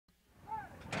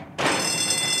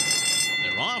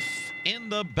in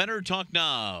the Better Talk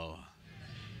Now.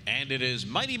 And it is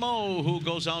Mighty Mo who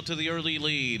goes out to the early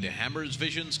lead. Hammer's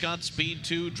Vision's got speed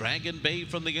too. Dragon Bay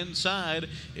from the inside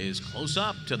is close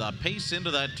up to the pace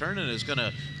into that turn and is going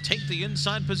to take the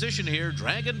inside position here.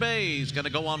 Dragon Bay is going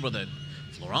to go on with it.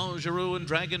 Florent Geroux and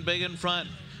Dragon Bay in front.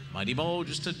 Mighty Mo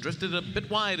just drifted a bit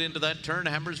wide into that turn.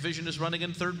 Hammer's Vision is running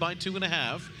in third by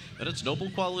 2.5. Then it's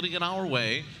Noble Quality in our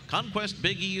way. Conquest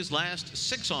Big E is last,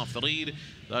 6 off the lead.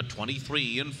 The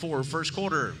 23-4 first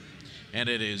quarter. And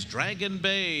it is Dragon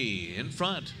Bay in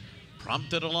front,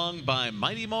 prompted along by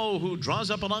Mighty Mo, who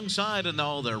draws up alongside, and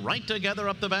now they're right together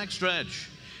up the backstretch.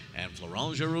 And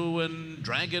Florent Geroux and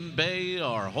Dragon Bay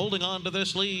are holding on to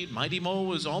this lead. Mighty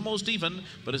Mo is almost even,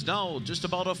 but is now just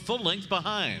about a full length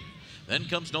behind. Then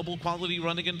comes Noble Quality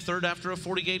running in third after a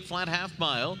 48 flat half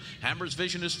mile. Hammer's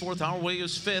Vision is fourth, Our Way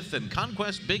is fifth, and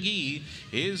Conquest Big E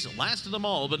is last of them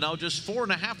all, but now just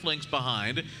 4.5 lengths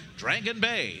behind Dragon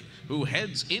Bay, who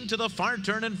heads into the far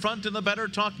turn in front in the Better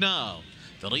Talk Now.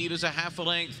 The lead is a half a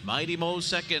length. Mighty Mo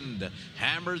second.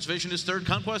 Hammer's Vision is third.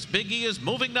 Conquest Big E is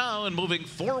moving now and moving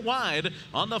 4 wide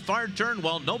on the far turn,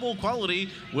 while Noble Quality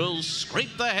will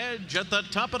scrape the hedge at the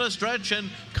top of the stretch and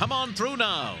come on through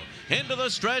now. Into the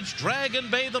stretch, Dragon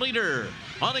Bay the leader.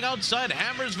 On the outside,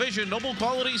 Hammer's Vision. Noble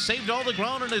Quality saved all the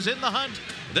ground and is in the hunt.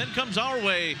 Then comes Our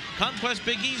Way. Conquest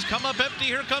Big E's come up empty.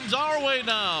 Here comes Our Way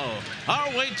now.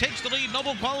 Our Way takes the lead.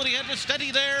 Noble Quality had to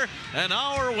steady there, and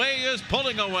Our Way is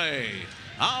pulling away.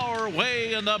 Our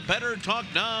Way in the Better Talk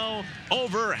Now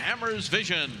over Hammer's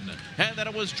Vision. And then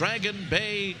it was Dragon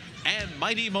Bay and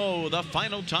Mighty Mo. The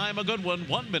final time, a good one,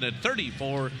 1 minute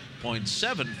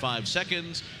 34.75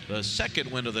 seconds. The second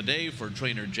win of the day for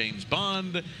trainer James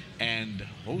Bond and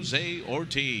Jose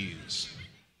Ortiz.